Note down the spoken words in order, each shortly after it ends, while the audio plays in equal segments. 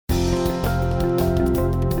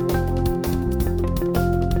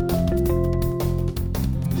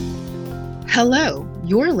Hello,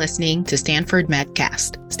 you're listening to Stanford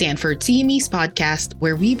MedCast, Stanford CME's podcast,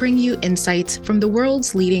 where we bring you insights from the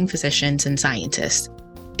world's leading physicians and scientists.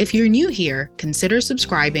 If you're new here, consider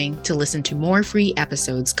subscribing to listen to more free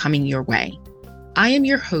episodes coming your way. I am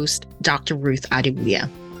your host, Dr. Ruth Adewuya.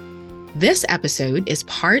 This episode is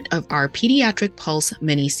part of our Pediatric Pulse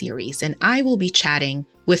mini-series, and I will be chatting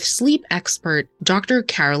with sleep expert Dr.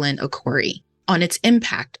 Carolyn Akori on its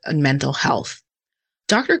impact on mental health.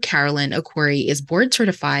 Dr. Carolyn Akori is board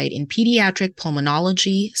certified in pediatric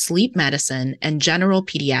pulmonology, sleep medicine, and general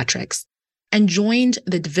pediatrics, and joined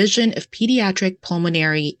the Division of Pediatric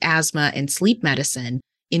Pulmonary Asthma and Sleep Medicine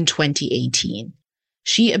in 2018.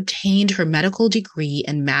 She obtained her medical degree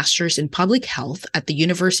and master's in public health at the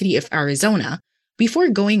University of Arizona before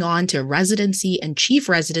going on to residency and chief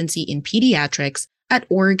residency in pediatrics at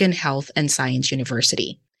Oregon Health and Science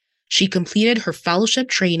University. She completed her fellowship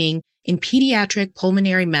training in pediatric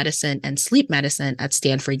pulmonary medicine and sleep medicine at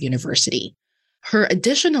Stanford University. Her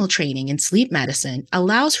additional training in sleep medicine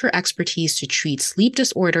allows her expertise to treat sleep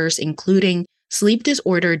disorders, including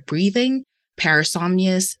sleep-disordered breathing,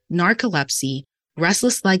 parasomnias, narcolepsy,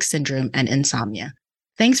 restless leg syndrome, and insomnia.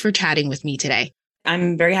 Thanks for chatting with me today.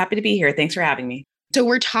 I'm very happy to be here. Thanks for having me. So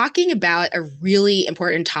we're talking about a really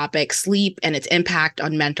important topic, sleep and its impact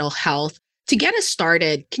on mental health. To get us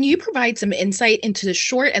started, can you provide some insight into the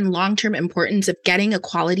short and long-term importance of getting a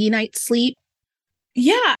quality night's sleep?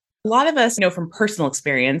 Yeah. A lot of us know from personal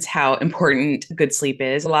experience how important good sleep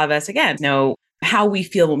is. A lot of us, again, know how we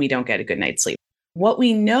feel when we don't get a good night's sleep. What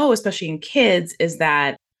we know, especially in kids, is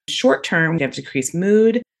that short term, we have decreased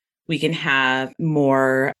mood. We can have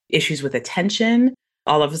more issues with attention.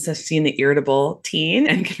 All of us have seen the irritable teen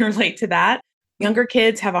and can relate to that. Younger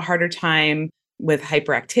kids have a harder time with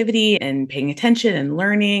hyperactivity and paying attention and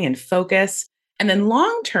learning and focus. And then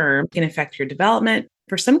long term can affect your development.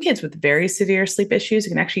 For some kids with very severe sleep issues, it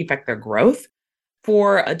can actually affect their growth.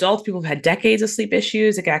 For adults, people who've had decades of sleep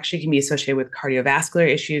issues, it actually can be associated with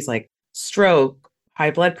cardiovascular issues like stroke, high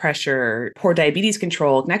blood pressure, poor diabetes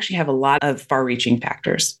control. It can actually have a lot of far-reaching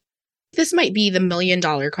factors. This might be the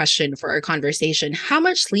million-dollar question for our conversation. How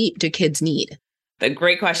much sleep do kids need? A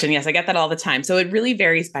great question. Yes, I get that all the time. So it really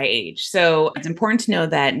varies by age. So it's important to know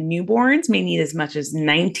that newborns may need as much as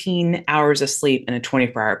 19 hours of sleep in a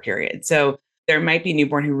 24-hour period. So there might be a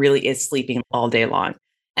newborn who really is sleeping all day long.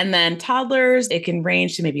 And then toddlers, it can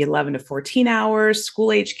range to maybe 11 to 14 hours.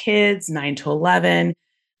 School-age kids, 9 to 11.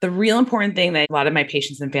 The real important thing that a lot of my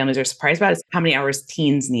patients and families are surprised about is how many hours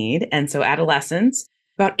teens need. And so adolescents,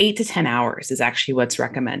 about 8 to 10 hours is actually what's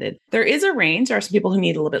recommended. There is a range. There are some people who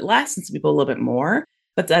need a little bit less and some people a little bit more,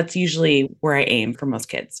 but that's usually where I aim for most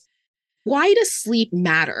kids. Why does sleep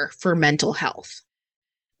matter for mental health?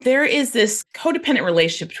 There is this codependent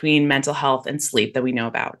relationship between mental health and sleep that we know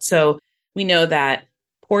about. So we know that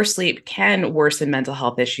poor sleep can worsen mental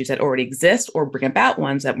health issues that already exist or bring about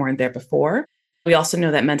ones that weren't there before. We also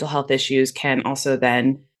know that mental health issues can also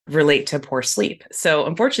then relate to poor sleep. So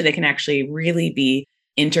unfortunately, they can actually really be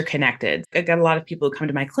interconnected. I got a lot of people who come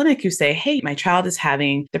to my clinic who say, hey, my child is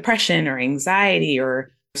having depression or anxiety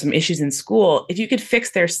or some issues in school. If you could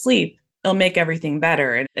fix their sleep, it'll make everything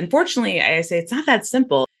better. And unfortunately, I say it's not that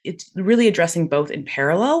simple. It's really addressing both in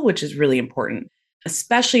parallel, which is really important,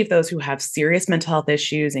 especially if those who have serious mental health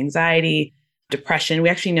issues, anxiety, depression. We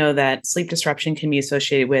actually know that sleep disruption can be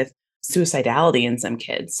associated with suicidality in some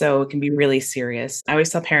kids. So it can be really serious. I always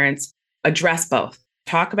tell parents, address both.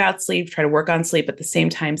 Talk about sleep, try to work on sleep, but at the same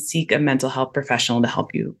time, seek a mental health professional to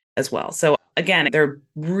help you as well. So again, they're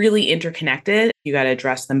really interconnected. You got to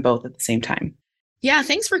address them both at the same time. Yeah,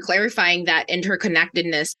 thanks for clarifying that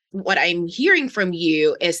interconnectedness. What I'm hearing from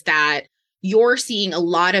you is that you're seeing a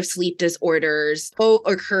lot of sleep disorders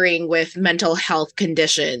occurring with mental health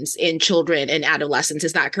conditions in children and adolescents.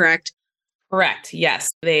 Is that correct? Correct. Yes,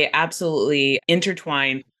 they absolutely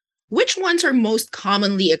intertwine. Which ones are most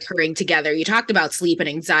commonly occurring together? You talked about sleep and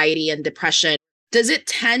anxiety and depression. Does it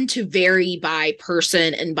tend to vary by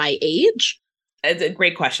person and by age? It's a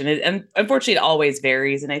great question. And unfortunately, it always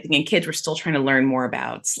varies. And I think in kids, we're still trying to learn more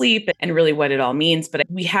about sleep and really what it all means. But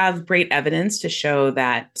we have great evidence to show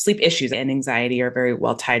that sleep issues and anxiety are very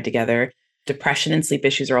well tied together. Depression and sleep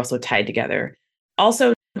issues are also tied together.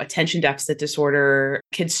 Also, attention deficit disorder,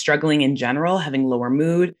 kids struggling in general, having lower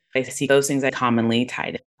mood. I see those things that commonly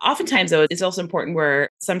tied. Oftentimes, though, it's also important where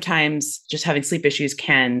sometimes just having sleep issues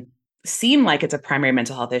can seem like it's a primary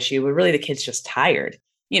mental health issue, but really the kid's just tired,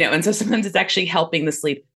 and so sometimes it's actually helping the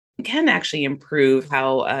sleep can actually improve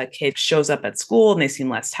how a kid shows up at school and they seem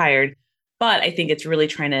less tired. But I think it's really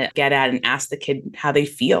trying to get at and ask the kid how they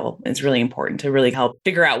feel. It's really important to really help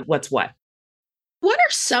figure out what's what. What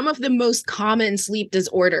are some of the most common sleep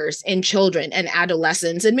disorders in children and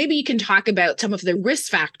adolescents? And maybe you can talk about some of the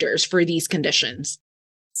risk factors for these conditions.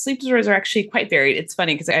 Sleep disorders are actually quite varied. It's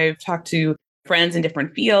funny because I've talked to friends in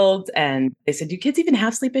different fields and they said, do kids even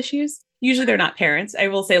have sleep issues? Usually they're not parents. I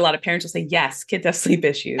will say a lot of parents will say, yes, kids have sleep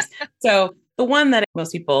issues. So the one that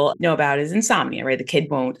most people know about is insomnia, right? The kid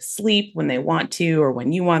won't sleep when they want to or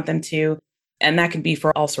when you want them to. And that can be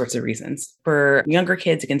for all sorts of reasons. For younger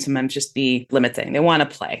kids, it can sometimes just be limiting. They want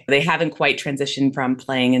to play. They haven't quite transitioned from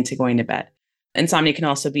playing into going to bed. Insomnia can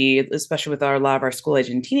also be, especially with a lot of our school age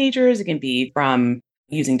and teenagers, it can be from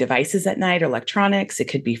using devices at night or electronics. It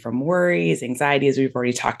could be from worries, anxiety, as we've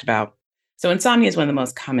already talked about. So insomnia is one of the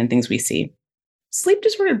most common things we see. Sleep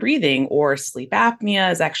disordered breathing or sleep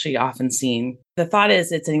apnea is actually often seen. The thought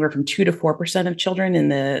is it's anywhere from 2 to 4% of children in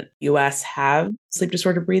the US have sleep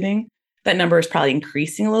disordered breathing. That number is probably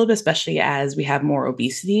increasing a little bit, especially as we have more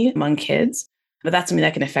obesity among kids. But that's something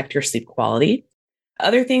that can affect your sleep quality.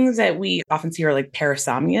 Other things that we often see are like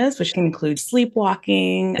parasomnias, which can include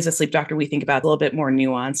sleepwalking. As a sleep doctor, we think about a little bit more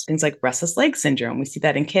nuanced things like restless leg syndrome. We see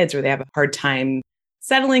that in kids where they have a hard time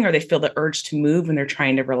settling or they feel the urge to move when they're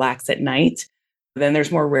trying to relax at night. Then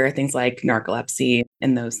there's more rare things like narcolepsy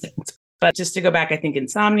and those things. But just to go back, I think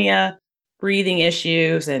insomnia, breathing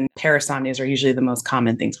issues, and parasomnias are usually the most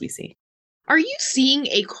common things we see. Are you seeing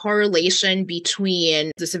a correlation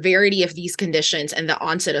between the severity of these conditions and the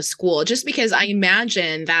onset of school? Just because I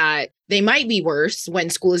imagine that they might be worse when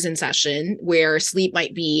school is in session, where sleep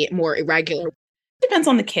might be more irregular. Depends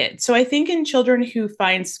on the kid. So I think in children who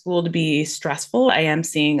find school to be stressful, I am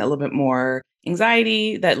seeing a little bit more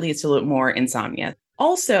anxiety that leads to a little more insomnia.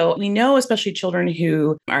 Also, we know, especially children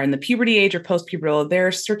who are in the puberty age or post-pubertal, their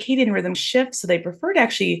circadian rhythm shifts. So they prefer to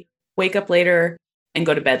actually wake up later and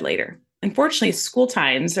go to bed later. Unfortunately, school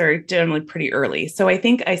times are generally pretty early. So I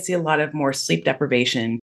think I see a lot of more sleep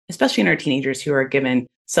deprivation, especially in our teenagers who are given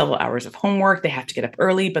several hours of homework. They have to get up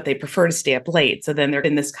early, but they prefer to stay up late. So then they're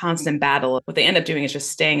in this constant battle. What they end up doing is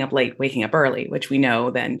just staying up late, waking up early, which we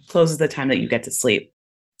know then closes the time that you get to sleep.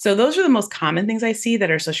 So those are the most common things I see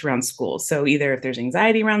that are especially around school. So either if there's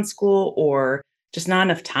anxiety around school or just not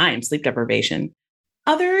enough time, sleep deprivation.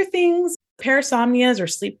 Other things, parasomnias or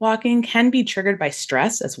sleepwalking can be triggered by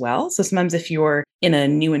stress as well. So sometimes if you're in a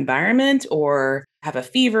new environment or have a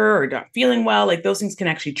fever or not feeling well, like those things can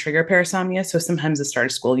actually trigger parasomnia. So sometimes at the start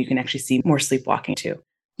of school, you can actually see more sleepwalking too.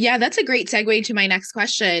 Yeah, that's a great segue to my next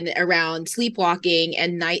question around sleepwalking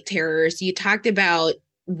and night terrors. You talked about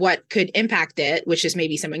what could impact it, which is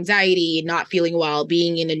maybe some anxiety, not feeling well,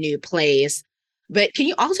 being in a new place. But can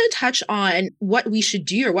you also touch on what we should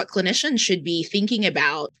do or what clinicians should be thinking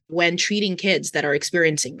about when treating kids that are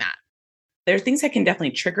experiencing that? There are things that can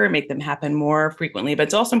definitely trigger and make them happen more frequently, but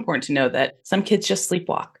it's also important to know that some kids just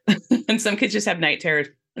sleepwalk and some kids just have night terrors,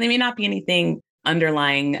 and they may not be anything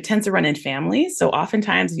underlying. It tends to run in families. So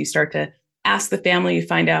oftentimes, if you start to ask the family, you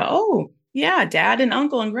find out, oh, yeah, dad and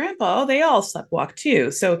uncle and grandpa, oh, they all sleptwalk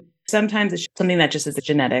too. So sometimes it's something that just is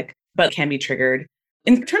genetic, but can be triggered.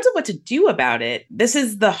 In terms of what to do about it, this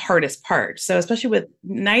is the hardest part. So especially with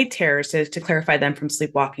night terrors, to clarify them from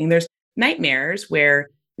sleepwalking, there's nightmares where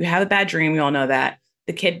you have a bad dream. We all know that.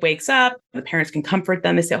 The kid wakes up, the parents can comfort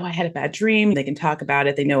them. They say, oh, I had a bad dream. They can talk about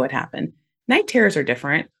it. They know what happened. Night terrors are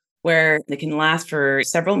different, where they can last for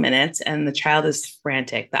several minutes and the child is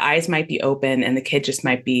frantic. The eyes might be open and the kid just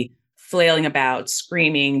might be flailing about,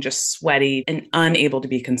 screaming, just sweaty and unable to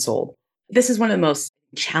be consoled. This is one of the most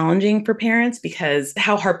challenging for parents because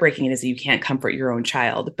how heartbreaking it is that you can't comfort your own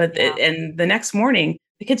child. But and the next morning,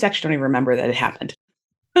 the kids actually don't even remember that it happened.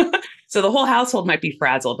 So the whole household might be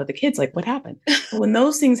frazzled, but the kid's like, what happened? When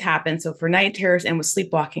those things happen, so for night terrors and with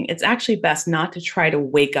sleepwalking, it's actually best not to try to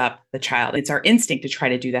wake up the child. It's our instinct to try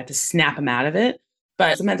to do that, to snap them out of it.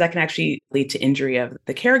 But sometimes that can actually lead to injury of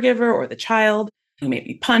the caregiver or the child, who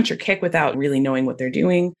maybe punch or kick without really knowing what they're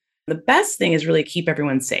doing. The best thing is really keep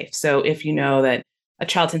everyone safe. So if you know that a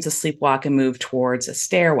child tends to sleepwalk and move towards a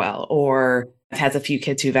stairwell, or has a few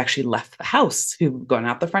kids who've actually left the house, who've gone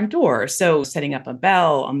out the front door. So setting up a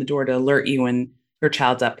bell on the door to alert you when your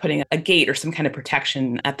child's up, putting a gate or some kind of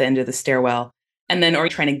protection at the end of the stairwell, and then or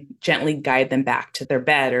trying to gently guide them back to their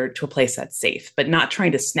bed or to a place that's safe, but not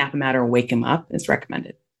trying to snap them out or wake them up is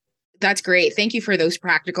recommended. That's great. Thank you for those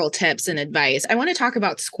practical tips and advice. I want to talk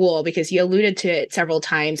about school because you alluded to it several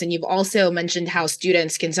times, and you've also mentioned how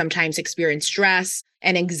students can sometimes experience stress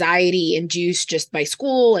and anxiety induced just by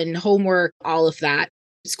school and homework, all of that.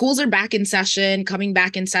 Schools are back in session, coming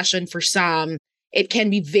back in session for some. It can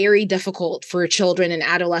be very difficult for children and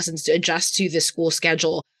adolescents to adjust to the school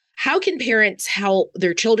schedule. How can parents help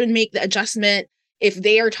their children make the adjustment? if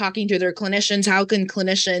they are talking to their clinicians, how can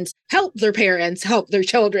clinicians help their parents, help their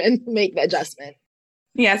children make the adjustment?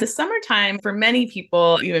 Yeah, the summertime for many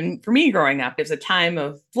people, even for me growing up, is a time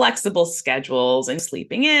of flexible schedules and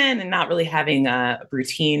sleeping in and not really having a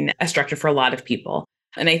routine, a structure for a lot of people.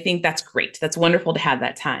 And I think that's great. That's wonderful to have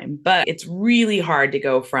that time. But it's really hard to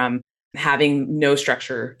go from having no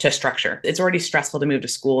structure to structure. It's already stressful to move to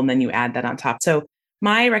school and then you add that on top. So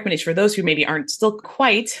my recommendation for those who maybe aren't still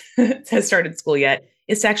quite has started school yet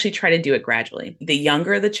is to actually try to do it gradually. The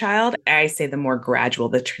younger the child, I say the more gradual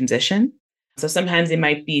the transition. So sometimes it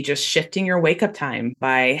might be just shifting your wake up time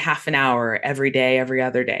by half an hour every day, every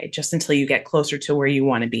other day, just until you get closer to where you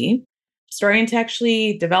want to be. Starting to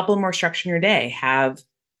actually develop a little more structure in your day, have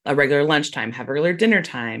a regular lunchtime, have a regular dinner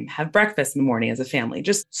time, have breakfast in the morning as a family,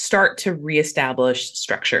 just start to reestablish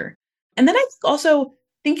structure. And then I think also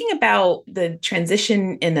thinking about the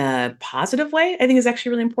transition in a positive way, I think is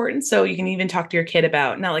actually really important. So you can even talk to your kid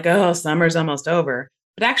about not like, oh, summer's almost over,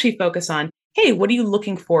 but actually focus on, hey, what are you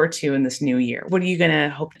looking forward to in this new year? What are you going to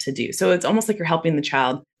hope to do? So it's almost like you're helping the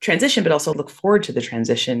child transition, but also look forward to the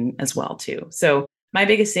transition as well, too. So my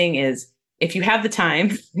biggest thing is if you have the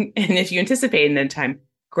time and if you anticipate in the time,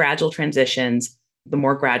 gradual transitions, the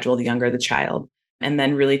more gradual, the younger the child, and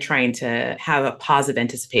then really trying to have a positive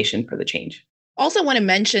anticipation for the change. Also want to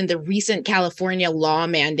mention the recent California law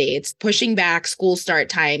mandates pushing back school start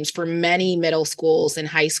times for many middle schools and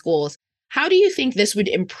high schools. How do you think this would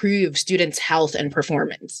improve students' health and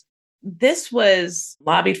performance? This was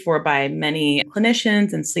lobbied for by many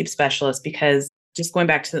clinicians and sleep specialists because just going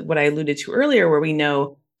back to what I alluded to earlier, where we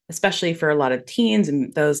know, especially for a lot of teens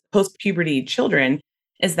and those post-puberty children,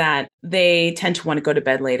 is that they tend to want to go to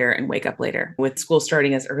bed later and wake up later. With school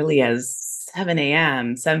starting as early as 7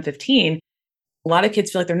 a.m., 7:15, a lot of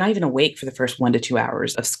kids feel like they're not even awake for the first 1 to 2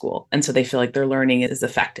 hours of school. And so they feel like their learning is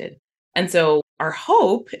affected. And so our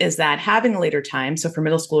hope is that having a later time, so for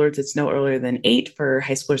middle schoolers, it's no earlier than 8, for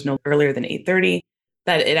high schoolers, no earlier than 8:30,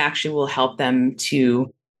 that it actually will help them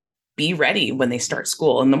to be ready when they start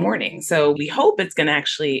school in the morning. So we hope it's going to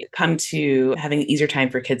actually come to having an easier time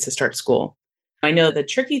for kids to start school. I know the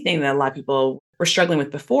tricky thing that a lot of people were struggling with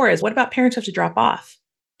before is what about parents who have to drop off?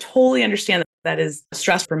 Totally understand that is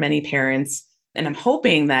stress for many parents. And I'm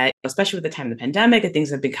hoping that, especially with the time of the pandemic, that things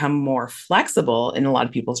have become more flexible in a lot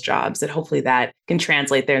of people's jobs, that hopefully that can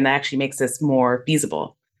translate there and that actually makes this more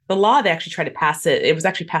feasible. The law, they actually tried to pass it. It was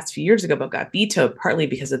actually passed a few years ago, but got vetoed partly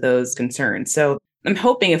because of those concerns. So I'm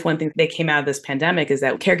hoping if one thing that came out of this pandemic is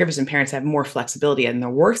that caregivers and parents have more flexibility in their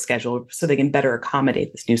work schedule so they can better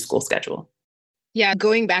accommodate this new school schedule. Yeah,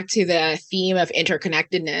 going back to the theme of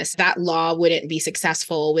interconnectedness, that law wouldn't be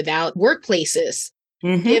successful without workplaces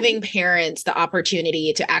giving parents the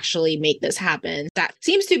opportunity to actually make this happen. That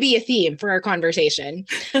seems to be a theme for our conversation.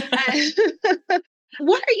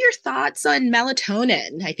 What are your thoughts on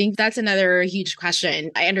melatonin? I think that's another huge question.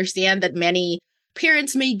 I understand that many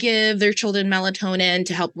parents may give their children melatonin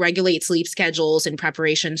to help regulate sleep schedules and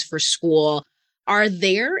preparations for school. Are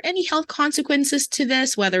there any health consequences to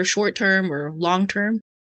this, whether short-term or long-term?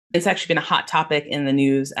 It's actually been a hot topic in the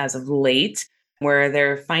news as of late, where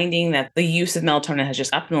they're finding that the use of melatonin has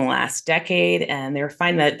just upped in the last decade. And they're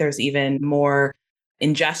finding that there's even more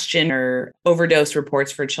ingestion or overdose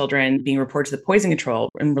reports for children being reported to the poison control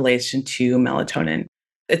in relation to melatonin.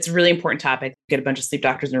 It's a really important topic. Get a bunch of sleep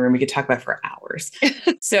doctors in a room, we could talk about it for hours.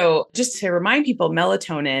 So just to remind people,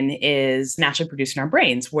 melatonin is naturally produced in our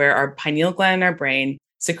brains, where our pineal gland in our brain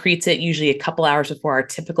secretes it usually a couple hours before our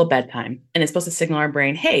typical bedtime. And it's supposed to signal our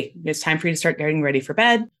brain, hey, it's time for you to start getting ready for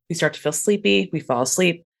bed. We start to feel sleepy. We fall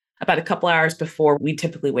asleep. About a couple hours before we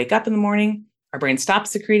typically wake up in the morning, our brain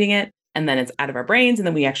stops secreting it, and then it's out of our brains, and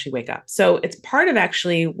then we actually wake up. So it's part of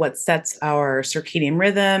actually what sets our circadian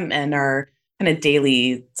rhythm and our kind of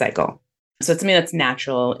daily cycle. So it's something that's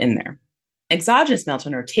natural in there. Exogenous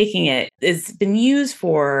melatonin, or taking it, has been used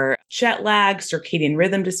for jet lag, circadian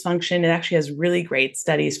rhythm dysfunction. It actually has really great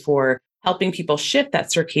studies for helping people shift that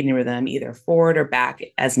circadian rhythm either forward or back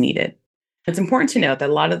as needed. It's important to note that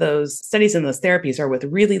a lot of those studies and those therapies are with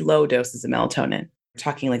really low doses of melatonin. We're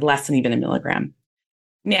talking like less than even a milligram.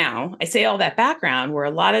 Now, I say all that background where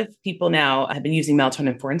a lot of people now have been using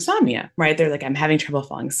melatonin for insomnia, right? They're like, I'm having trouble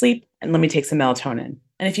falling asleep, and let me take some melatonin.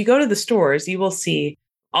 And if you go to the stores, you will see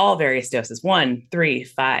all various doses, 1, 3,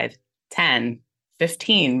 5, 10,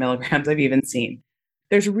 15 milligrams I've even seen.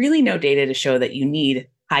 There's really no data to show that you need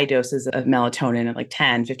high doses of melatonin at like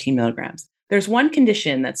 10, 15 milligrams. There's one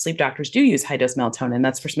condition that sleep doctors do use high dose melatonin.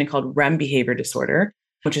 That's for something called REM behavior disorder,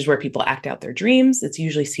 which is where people act out their dreams. It's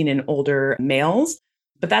usually seen in older males,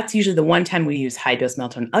 but that's usually the one time we use high dose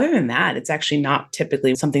melatonin. Other than that, it's actually not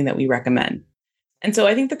typically something that we recommend. And so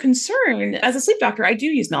I think the concern as a sleep doctor, I do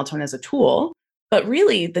use melatonin as a tool, but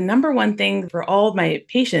really the number one thing for all of my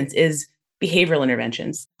patients is behavioral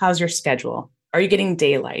interventions. How's your schedule? Are you getting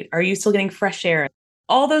daylight? Are you still getting fresh air?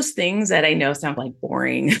 All those things that I know sound like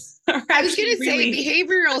boring. I was going to say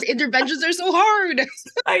behavioral interventions are so hard.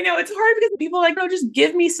 I know it's hard because people are like, no, just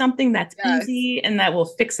give me something that's easy and that will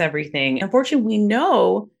fix everything. Unfortunately, we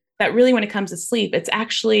know that really when it comes to sleep, it's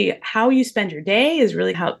actually how you spend your day is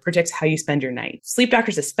really how it predicts how you spend your night. Sleep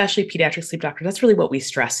doctors, especially pediatric sleep doctors, that's really what we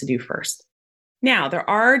stress to do first. Now, there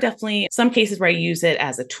are definitely some cases where I use it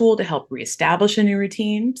as a tool to help reestablish a new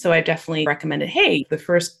routine. So I definitely recommended, hey, the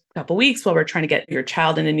first couple of weeks while we're trying to get your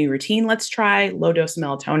child in a new routine, let's try low dose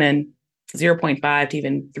melatonin, 0.5 to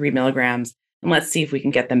even 3 milligrams, and let's see if we can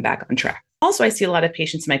get them back on track. Also, I see a lot of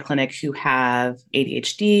patients in my clinic who have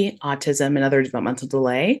ADHD, autism, and other developmental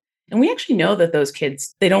delay. And we actually know that those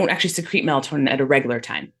kids, they don't actually secrete melatonin at a regular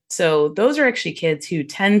time. So those are actually kids who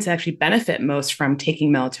tend to actually benefit most from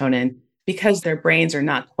taking melatonin because their brains are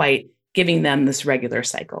not quite giving them this regular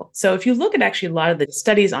cycle. So if you look at actually a lot of the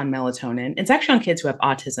studies on melatonin, it's actually on kids who have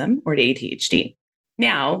autism or ADHD.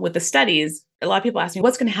 Now, with the studies, a lot of people ask me,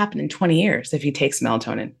 what's going to happen in 20 years if he takes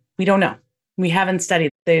melatonin? We don't know. We haven't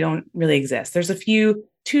studied. They don't really exist. There's a few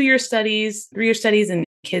 2-year studies, 3-year studies in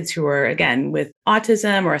kids who are, again, with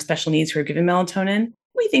autism or special needs who are given melatonin.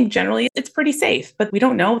 We think generally it's pretty safe, but we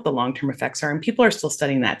don't know what the long-term effects are. And people are still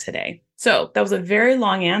studying that today. So that was a very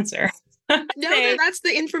long answer. No, that's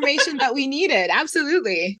the information that we needed.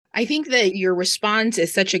 Absolutely. I think that your response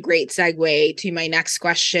is such a great segue to my next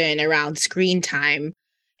question around screen time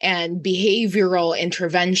and behavioral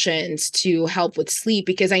interventions to help with sleep,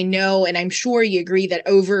 because I know, and I'm sure you agree that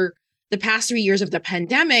over the past 3 years of the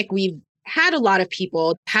pandemic, we've had a lot of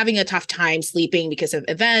people having a tough time sleeping because of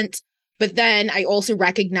events. But then I also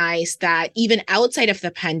recognize that even outside of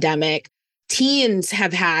the pandemic, teens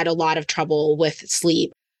have had a lot of trouble with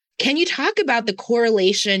sleep. Can you talk about the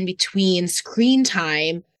correlation between screen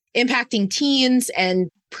time impacting teens and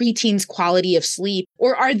preteens' quality of sleep?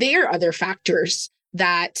 Or are there other factors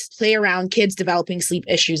that play around kids developing sleep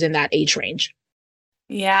issues in that age range?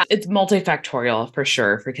 Yeah, it's multifactorial for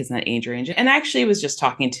sure for kids in that age range. And I actually was just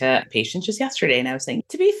talking to a patient just yesterday, and I was saying,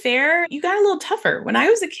 to be fair, you got a little tougher. When I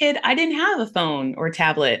was a kid, I didn't have a phone or a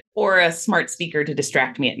tablet or a smart speaker to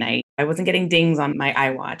distract me at night. I wasn't getting dings on my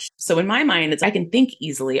iWatch. So in my mind, I can think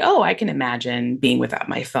easily, oh, I can imagine being without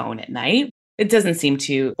my phone at night. It doesn't seem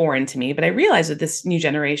too foreign to me, but I realize with this new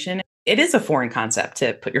generation, it is a foreign concept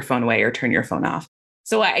to put your phone away or turn your phone off.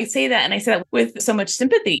 So I say that, and I say that with so much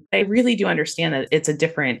sympathy. I really do understand that it's a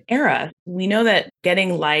different era. We know that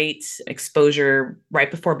getting light exposure right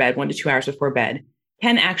before bed, 1 to 2 hours before bed,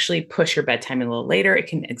 can actually push your bedtime a little later. It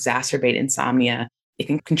can exacerbate insomnia. It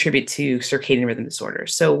can contribute to circadian rhythm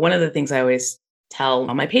disorders. So one of the things I always tell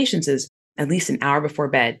all my patients is at least an hour before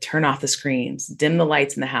bed, turn off the screens, dim the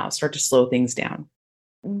lights in the house, start to slow things down.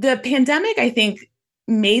 The pandemic, I think,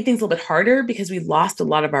 made things a little bit harder because we lost a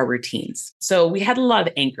lot of our routines. So we had a lot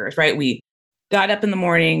of anchors, right? We got up in the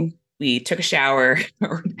morning, we took a shower,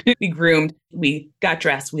 or we groomed, we got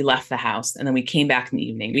dressed, we left the house, and then we came back in the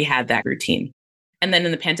evening. We had that routine. And then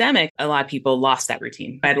in the pandemic, a lot of people lost that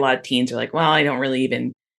routine. I had a lot of teens who are like, well, I don't really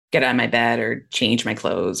even get out of my bed or change my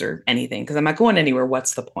clothes or anything because I'm not going anywhere.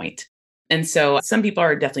 What's the point? And so some people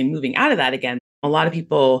are definitely moving out of that again. A lot of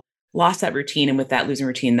people lost that routine, and with that losing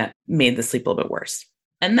routine, that made the sleep a little bit worse.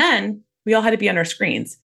 And then we all had to be on our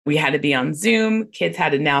screens. We had to be on Zoom. Kids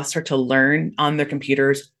had to now start to learn on their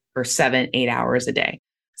computers for 7-8 hours a day.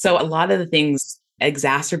 So a lot of the things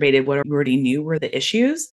exacerbated what we already knew were the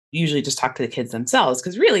issues. Usually just talk to the kids themselves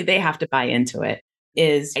because really they have to buy into it.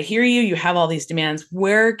 Is I hear you, you have all these demands.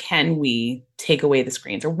 Where can we take away the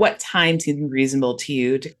screens, or what time seems reasonable to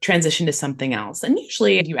you to transition to something else? And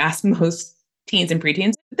usually if you ask most teens and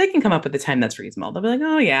preteens, they can come up with a time that's reasonable. They'll be like,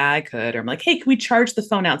 oh yeah, I could. Or I'm like, hey, can we charge the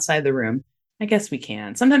phone outside the room? I guess we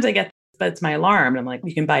can. Sometimes I get, but it's my alarm. And I'm like,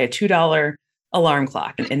 you can buy a $2 alarm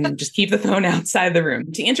clock and just keep the phone outside the room.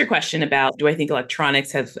 To answer your question about, do I think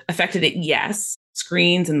electronics have affected it? Yes.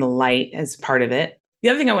 Screens and the light as part of it. The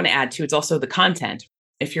other thing I want to add too, it's also the content.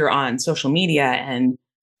 If you're on social media and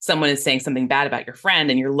someone is saying something bad about your friend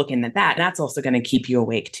and you're looking at that, that's also going to keep you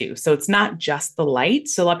awake too. So it's not just the light.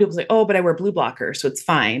 So a lot of people say, oh, but I wear blue blocker, so it's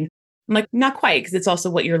fine. I'm like, not quite, because it's also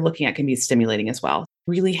what you're looking at can be stimulating as well.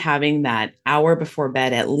 Really having that hour before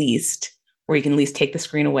bed at least, where you can at least take the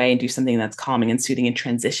screen away and do something that's calming and soothing and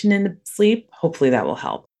transition into sleep, hopefully that will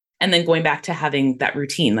help. And then going back to having that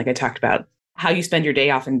routine, like I talked about, how you spend your day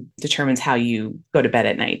often determines how you go to bed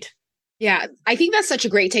at night. Yeah, I think that's such a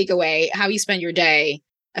great takeaway. How you spend your day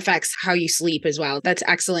affects how you sleep as well. That's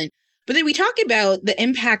excellent. But then we talk about the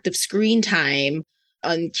impact of screen time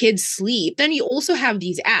on kids' sleep. Then you also have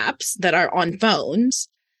these apps that are on phones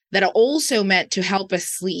that are also meant to help us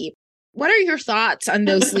sleep. What are your thoughts on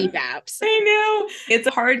those sleep apps? I know. It's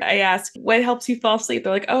hard. I ask, what helps you fall asleep?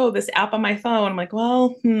 They're like, oh, this app on my phone. I'm like,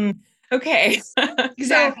 well, okay.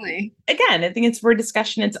 Exactly. So again, I think it's for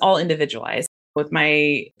discussion. It's all individualized. With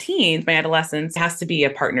my teens, my adolescents, it has to be a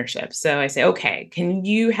partnership. So I say, okay, can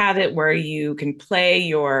you have it where you can play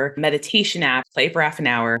your meditation app, play for half an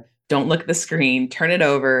hour, don't look at the screen, turn it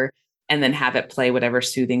over, and then have it play whatever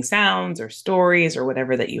soothing sounds or stories or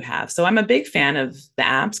whatever that you have. So I'm a big fan of the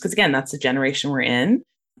apps because, again, that's the generation we're in.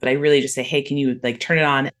 But I really just say, hey, can you like turn it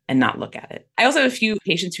on and not look at it? I also have a few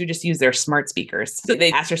patients who just use their smart speakers. So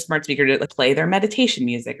they ask their smart speaker to like, play their meditation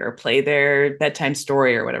music or play their bedtime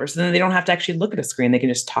story or whatever. So then they don't have to actually look at a screen. They can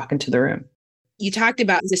just talk into the room. You talked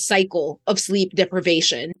about the cycle of sleep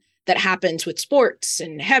deprivation that happens with sports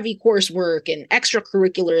and heavy coursework and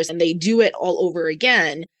extracurriculars, and they do it all over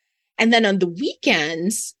again. And then on the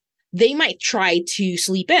weekends, they might try to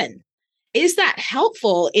sleep in. Is that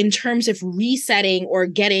helpful in terms of resetting or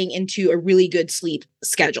getting into a really good sleep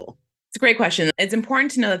schedule? It's a great question. It's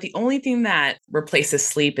important to know that the only thing that replaces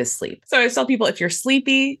sleep is sleep. So I tell people if you're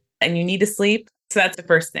sleepy and you need to sleep, so that's the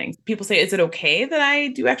first thing. People say, is it okay that I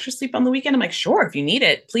do extra sleep on the weekend? I'm like, sure, if you need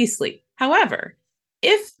it, please sleep. However,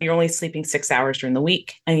 if you're only sleeping 6 hours during the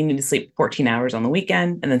week and you need to sleep 14 hours on the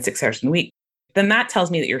weekend and then 6 hours in the week, then that tells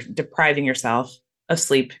me that you're depriving yourself of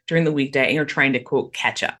sleep during the weekday and you're trying to, quote,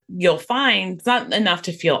 catch up. You'll find it's not enough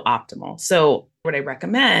to feel optimal. So what I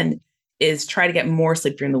recommend is try to get more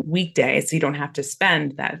sleep during the weekday so you don't have to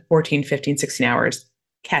spend that 14, 15, 16 hours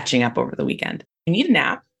catching up over the weekend. You need a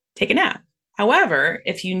nap, take a nap. However,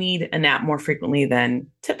 if you need a nap more frequently than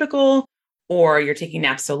typical, or you're taking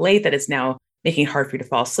naps so late that it's now making it hard for you to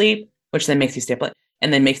fall asleep, which then makes you stay up late,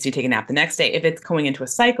 and then makes you take a nap the next day. If it's going into a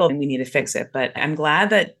cycle, then we need to fix it. But I'm glad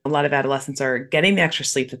that a lot of adolescents are getting the extra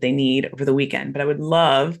sleep that they need over the weekend. But I would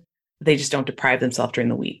love that they just don't deprive themselves during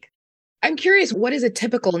the week. I'm curious, what is a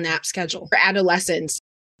typical nap schedule for adolescents?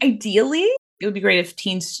 Ideally, it would be great if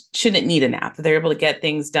teens shouldn't need a nap, that they're able to get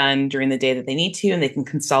things done during the day that they need to, and they can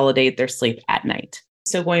consolidate their sleep at night.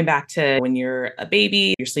 So going back to when you're a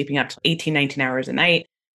baby, you're sleeping up to 18, 19 hours a night.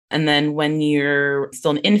 And then when you're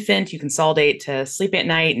still an infant, you consolidate to sleep at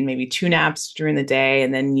night and maybe 2 naps during the day.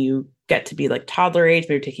 And then you get to be like toddler age,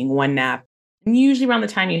 maybe taking 1 nap. And usually around the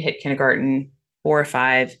time you hit kindergarten, 4 or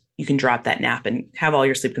 5, you can drop that nap and have all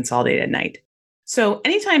your sleep consolidated at night. So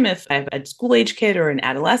anytime if I have a school age kid or an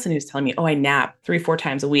adolescent who's telling me, oh, I nap 3, 4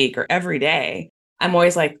 times a week or every day, I'm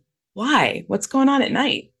always like, why? What's going on at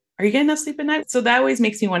night? Are you getting enough sleep at night? So that always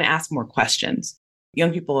makes me want to ask more questions.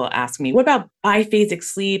 Young people ask me, what about biphasic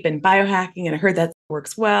sleep and biohacking? And I heard that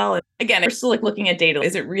works well. And again, we're still like looking at data.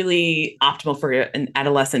 Is it really optimal for an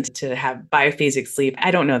adolescent to have biphasic sleep?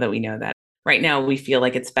 I don't know that we know that. Right now, we feel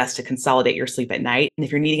like it's best to consolidate your sleep at night. And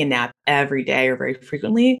if you're needing a nap every day or very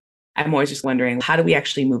frequently, I'm always just wondering, how do we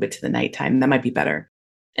actually move it to the nighttime? That might be better.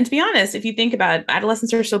 And to be honest, if you think about it,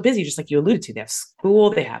 adolescents are so busy, just like you alluded to, they have school,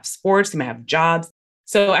 they have sports, they might have jobs.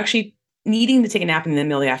 So actually needing to take a nap in the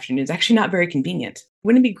middle of the afternoon is actually not very convenient.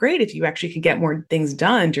 Wouldn't it be great if you actually could get more things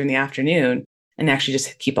done during the afternoon and actually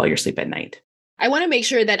just keep all your sleep at night? I want to make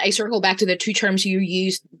sure that I circle back to the 2 terms you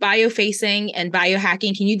used, biophasing and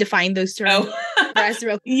biohacking. Can you define those terms for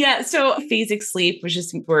us? Yeah. So phasic sleep, which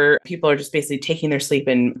is where people are just basically taking their sleep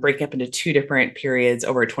and breaking up into 2 different periods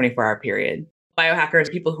over a 24-hour period.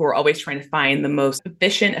 Biohackers, people who are always trying to find the most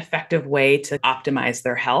efficient, effective way to optimize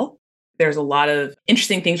their health. There's a lot of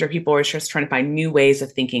interesting things where people are just trying to find new ways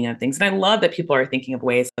of thinking of things. And I love that people are thinking of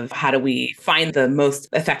ways of how do we find the most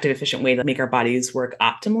effective, efficient way to make our bodies work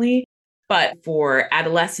optimally. But for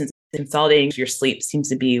adolescents, consolidating your sleep seems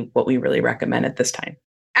to be what we really recommend at this time.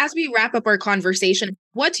 As we wrap up our conversation,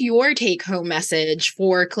 what's your take-home message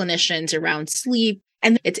for clinicians around sleep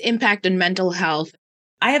and its impact on mental health?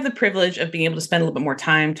 I have the privilege of being able to spend a little bit more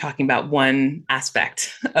time talking about one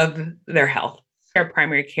aspect of their health. Our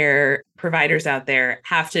primary care providers out there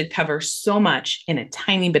have to cover so much in a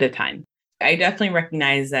tiny bit of time. I definitely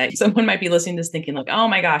recognize that someone might be listening to this thinking like, oh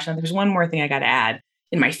my gosh, there's one more thing I got to add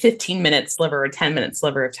in my 15-minute sliver or 10-minute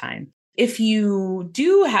sliver of time. If you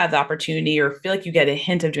do have the opportunity or feel like you get a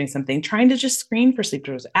hint of doing something, trying to just screen for sleep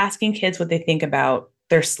disorders, asking kids what they think about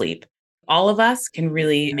their sleep. All of us can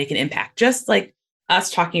really make an impact, just like us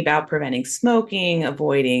talking about preventing smoking,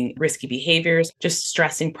 avoiding risky behaviors, just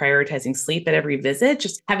stressing, prioritizing sleep at every visit,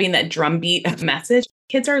 just having that drumbeat of message.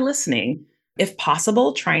 Kids are listening. If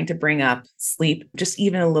possible, trying to bring up sleep just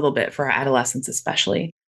even a little bit for our adolescents,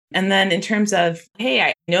 especially. And then in terms of, hey,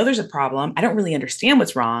 I know there's a problem. I don't really understand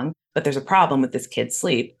what's wrong, but there's a problem with this kid's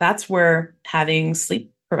sleep. That's where having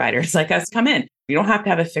sleep providers like us come in. You don't have to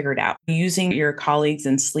have it figured out. Using your colleagues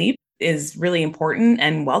in sleep is really important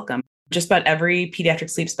and welcome. Just about every pediatric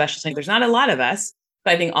sleep specialist, there's not a lot of us,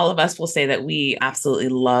 but I think all of us will say that we absolutely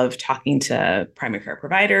love talking to primary care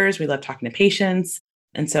providers. We love talking to patients.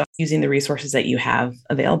 And so using the resources that you have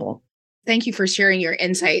available. Thank you for sharing your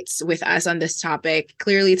insights with us on this topic.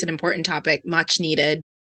 Clearly, it's an important topic, much needed.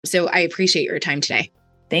 So I appreciate your time today.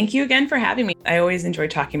 Thank you again for having me. I always enjoy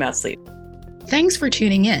talking about sleep. Thanks for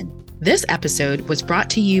tuning in. This episode was brought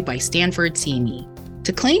to you by Stanford CME.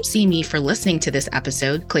 To claim CME for listening to this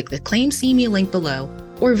episode, click the Claim CME link below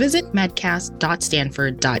or visit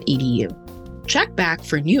medcast.stanford.edu. Check back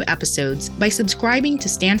for new episodes by subscribing to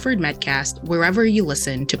Stanford Medcast wherever you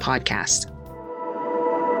listen to podcasts.